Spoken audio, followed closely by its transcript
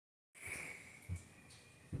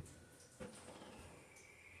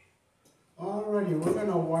Alrighty, we're going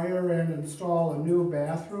to wire and install a new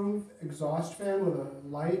bathroom exhaust fan with a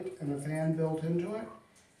light and a fan built into it.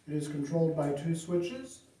 It is controlled by two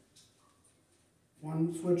switches.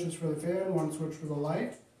 One switch is for the fan, one switch for the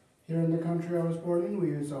light. Here in the country I was born in, we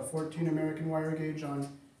use a 14 American wire gauge on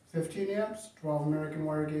 15 amps, 12 American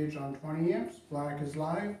wire gauge on 20 amps. Black is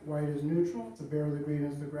live, white is neutral, the bare, the green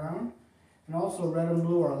is the ground. And also red and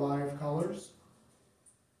blue are live colors.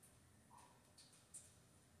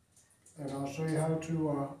 And I'll show you how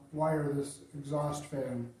to wire this exhaust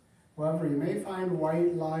fan. However, you may find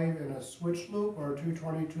white live in a switch loop or a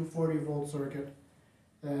 220, 240 volt circuit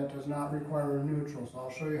that does not require a neutral. So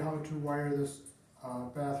I'll show you how to wire this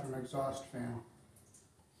bathroom exhaust fan.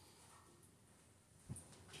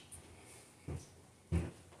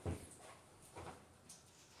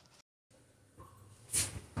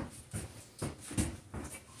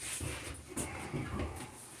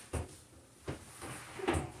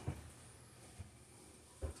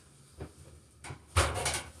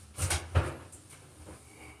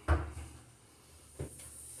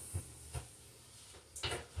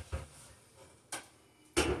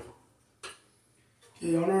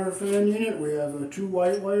 Okay, on our fan unit we have two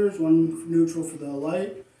white wires, one neutral for the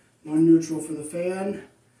light, one neutral for the fan,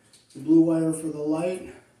 the blue wire for the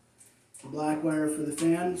light, the black wire for the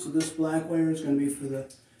fan. So this black wire is going to be for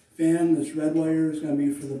the fan, this red wire is going to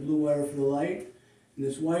be for the blue wire for the light, and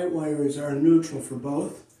this white wire is our neutral for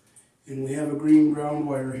both. And we have a green ground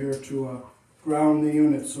wire here to ground the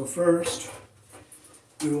unit. So first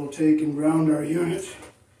we will take and ground our unit.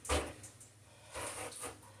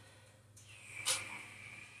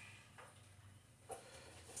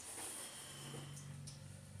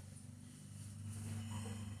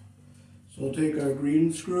 So we'll take our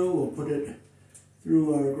green screw, we'll put it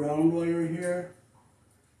through our ground wire here.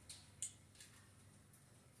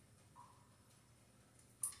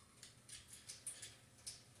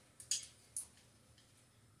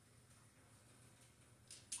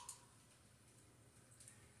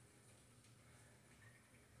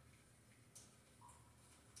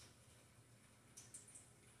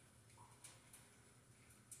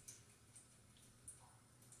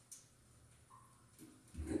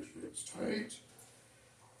 Make sure it's tight.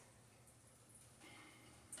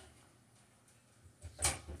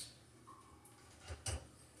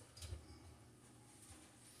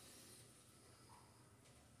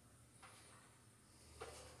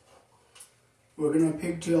 We're going to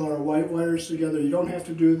pigtail our white wires together. You don't have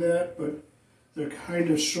to do that, but they're kind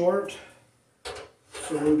of short. So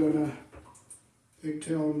we're going to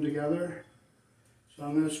pigtail them together. So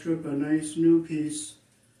I'm going to strip a nice new piece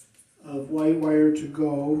of white wire to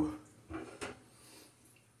go.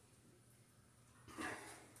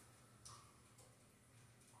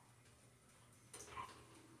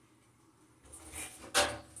 So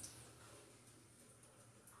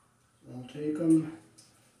I'll take them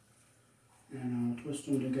and I'll twist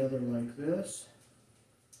them together like this.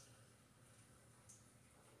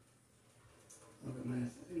 I'll get my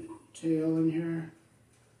tail in here.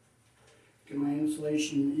 Get my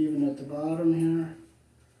insulation even at the bottom here.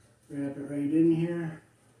 Wrap it right in here.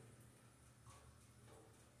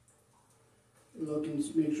 Look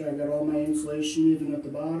and make sure I got all my insulation even at the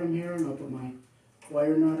bottom here, and I'll put my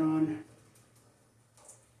wire nut on.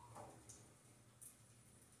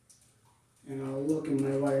 And I'll look in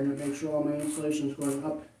my wire nut, make sure all my insulation is going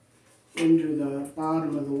up into the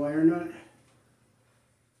bottom of the wire nut.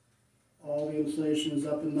 All the insulation is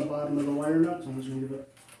up in the bottom of the wire nut, so I'm just going to give it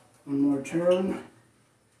one more turn.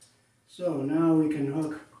 So now we can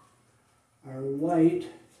hook our white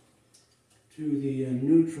to the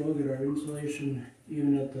neutral, get our insulation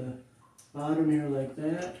even at the bottom here like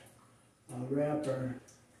that. I'll wrap our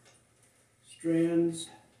strands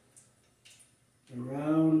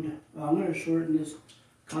around. I'm going to shorten this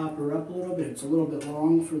copper up a little bit. It's a little bit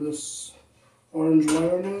long for this orange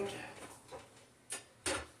wire nut.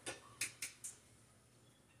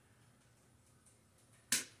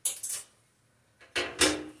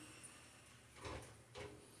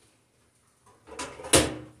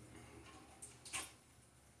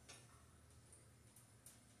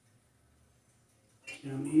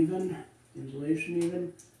 Even, insulation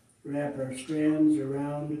even, wrap our strands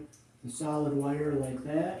around the solid wire like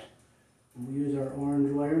that. And we'll use our orange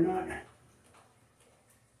wire nut.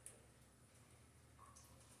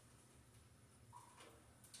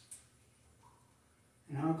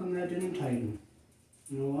 And how come that didn't tighten?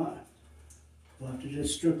 You know what? We'll have to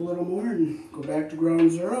just strip a little more and go back to ground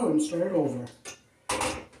zero and start over.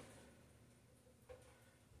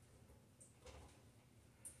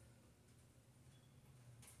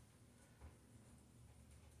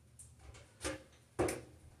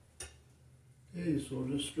 Okay, so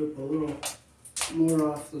we'll just strip a little more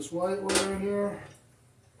off this white wire here.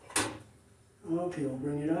 Okay, we'll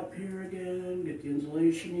bring it up here again, get the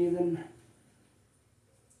insulation even.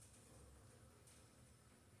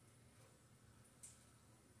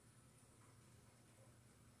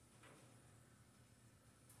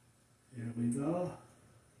 There we go.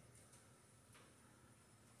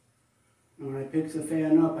 When I pick the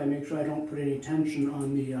fan up, I make sure I don't put any tension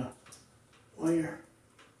on the wire.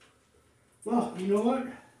 Well, you know what?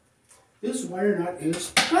 This wire nut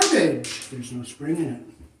is garbage. There's no spring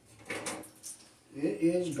in it. It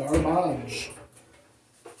is garbage.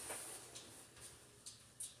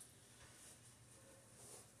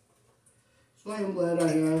 So I am glad I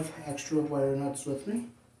have extra wire nuts with me.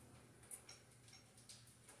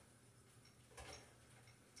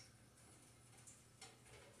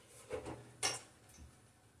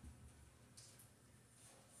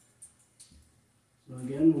 So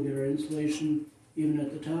again, we'll get our insulation even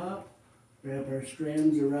at the top, wrap our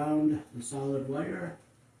strands around the solid wire,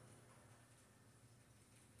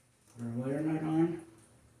 put our wire nut on.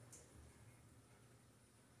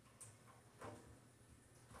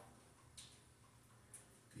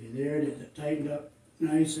 Okay, there it is, it tightened up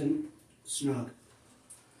nice and snug.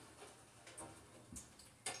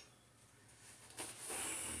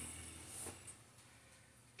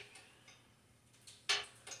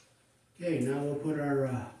 Okay, now we'll put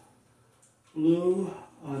our blue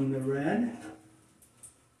on the red.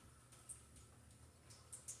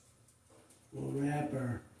 We'll wrap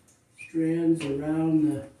our strands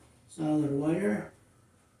around the solid wire.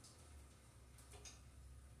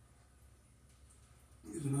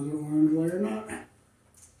 Here's another orange wire nut.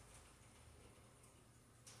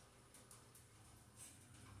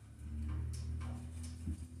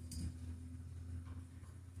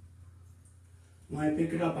 When I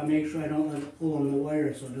pick it up, I make sure I don't let it pull on the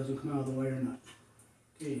wire so it doesn't come out of the wire nut.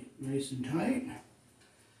 Okay, nice and tight.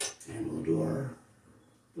 And we'll do our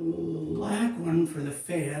black one for the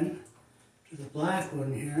fan to the black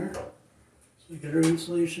one here. So we get our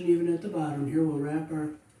insulation even at the bottom here. We'll wrap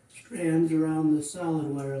our strands around the solid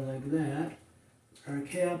wire like that. Put our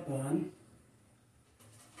cap on.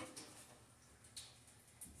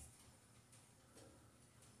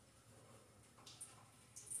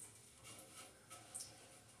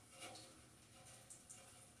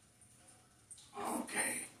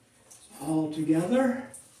 Okay, so all together.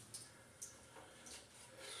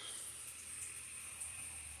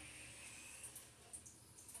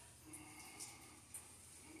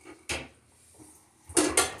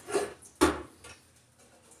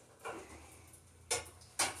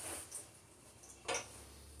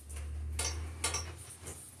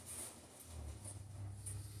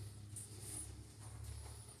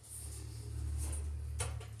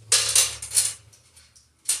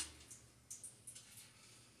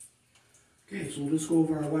 Okay, so we'll just go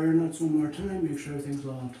over our wire nuts one more time, make sure everything's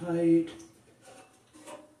all tight.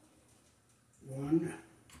 1,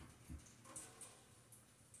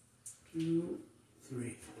 2,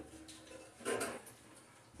 3.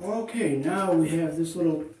 Okay, now we have this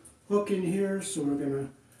little hook in here, so we're going to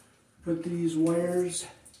put these wires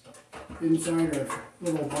inside our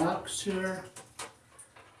little box here.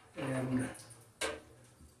 And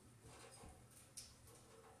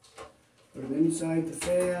put them inside the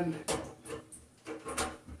fan.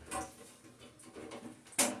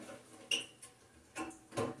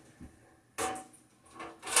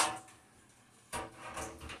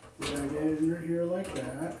 Under here like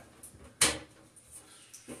that.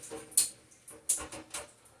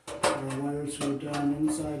 Our wires go down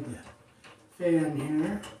inside the fan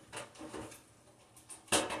here.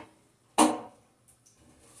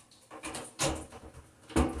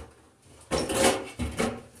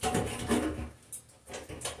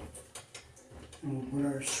 And we'll put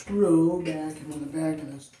our screw back into the back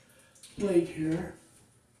of this plate here.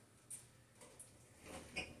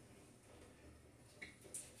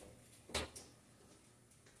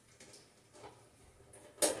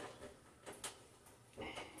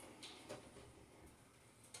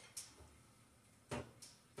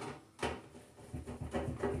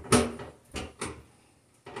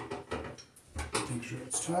 Make sure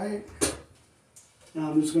it's tight.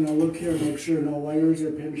 Now I'm just going to look here, make sure no wires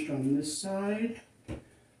are pinched on this side.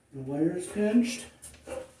 No wires pinched.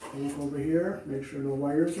 Look over here, make sure no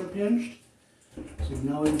wires are pinched. So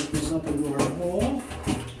now we put this up into our hole.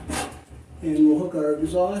 And we'll hook our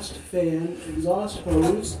exhaust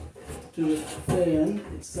hose to the fan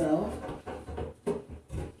itself.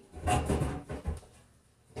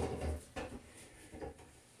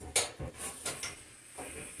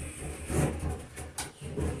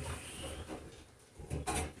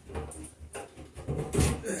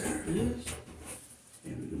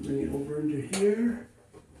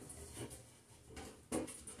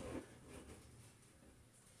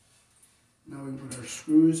 Now we put our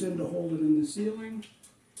screws in to hold it in the ceiling.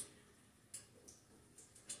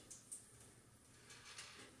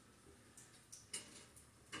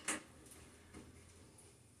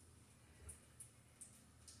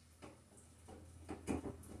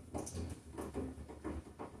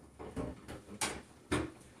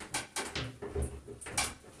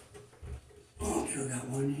 Okay, we got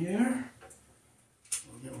one here.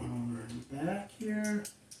 We'll get one over in the back here.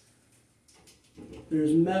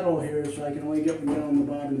 There's metal here, so I can only get one down the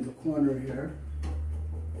bottom of the corner here.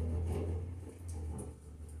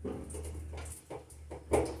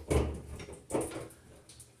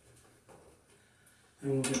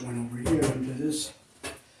 And we'll get one over here into this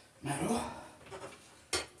metal.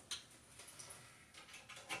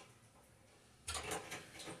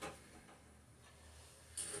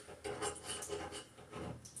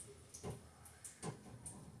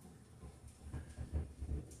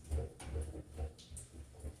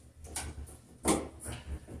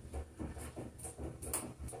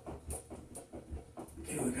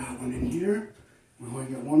 Okay, we got one in here. We're going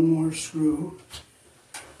to get one more screw.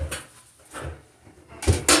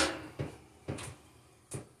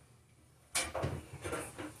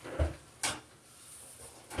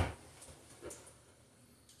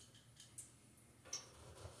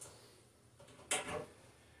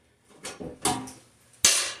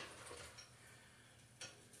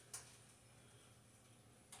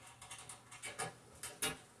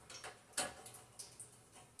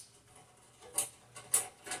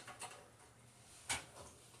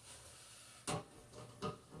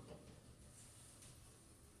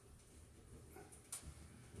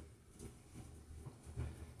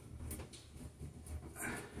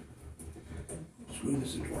 Screw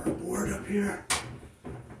this into our board up here.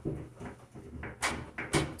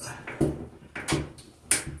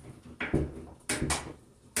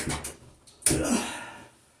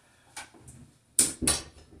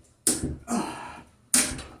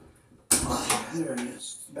 There it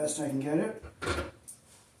is, the best I can get it.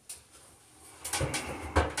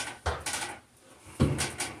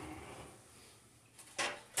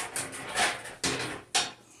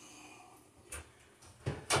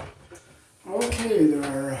 Okay, there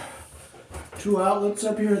are two outlets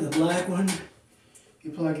up here. The black one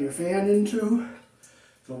you plug your fan into.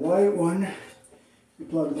 The white one you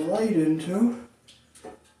plug the light into.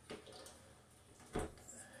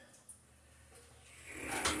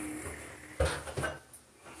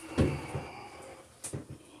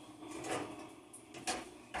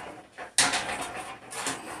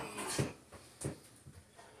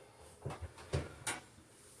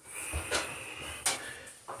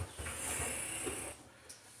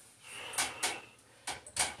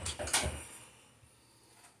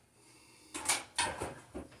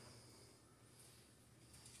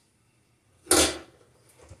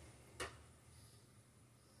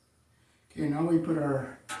 Okay, now we put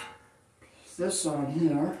this on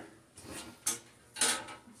here.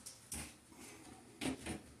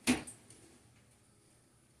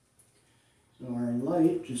 So our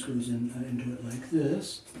light just goes into it like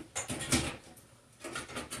this.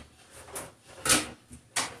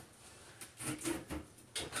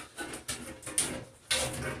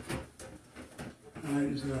 I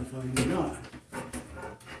just gotta find the knot.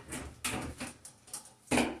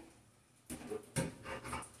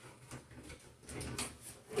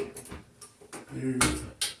 There's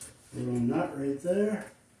a little nut right there.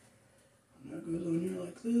 And that goes on here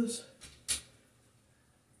like this.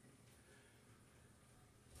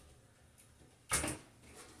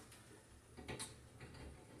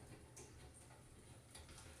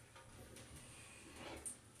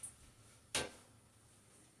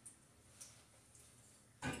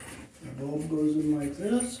 The bulb goes in like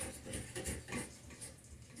this.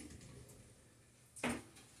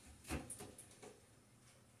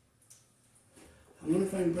 I'm going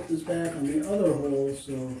to try and put this back on the other hole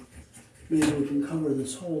so maybe we can cover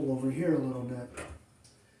this hole over here a little bit.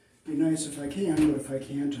 Be nice if I can, but if I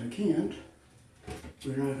can't, I can't.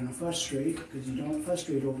 We're not going to frustrate, because you don't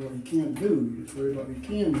frustrate over what you can't do. You just worry about what you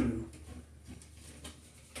can do.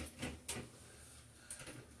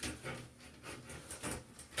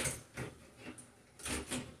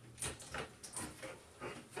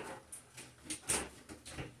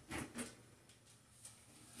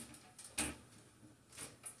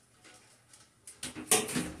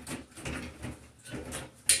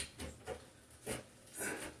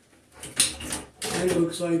 It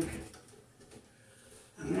looks like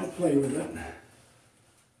I'm going to play with it.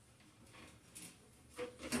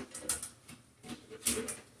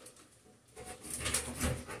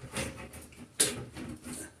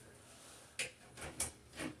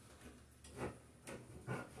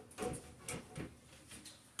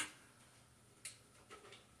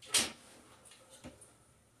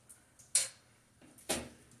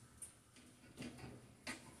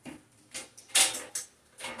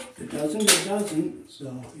 doesn't, it doesn't.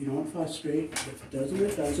 So you don't frustrate. If it doesn't,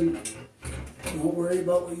 it doesn't. Don't worry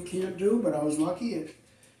about what you can't do, but I was lucky.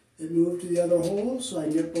 It moved to the other hole, so I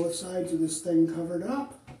can get both sides of this thing covered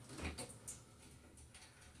up.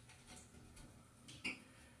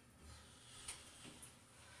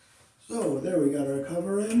 So there, we got our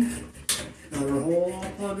cover in, got our hole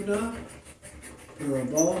all plugged up, put our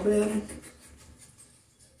bulb in.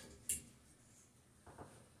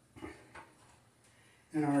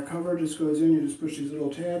 And our cover just goes in, you just push these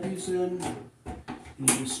little tabbies in, and you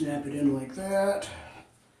just snap it in like that.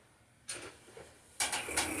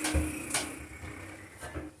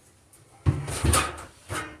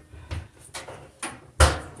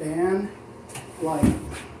 Fan, light.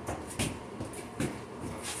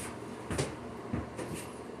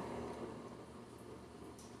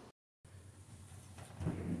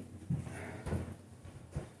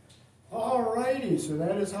 Alrighty, so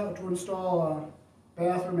that is how to install a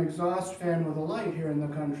bathroom exhaust fan with a light here in the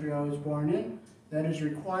country I was born in. That is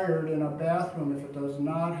required in a bathroom if it does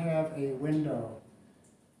not have a window.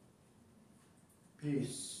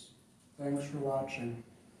 Peace. Thanks for watching.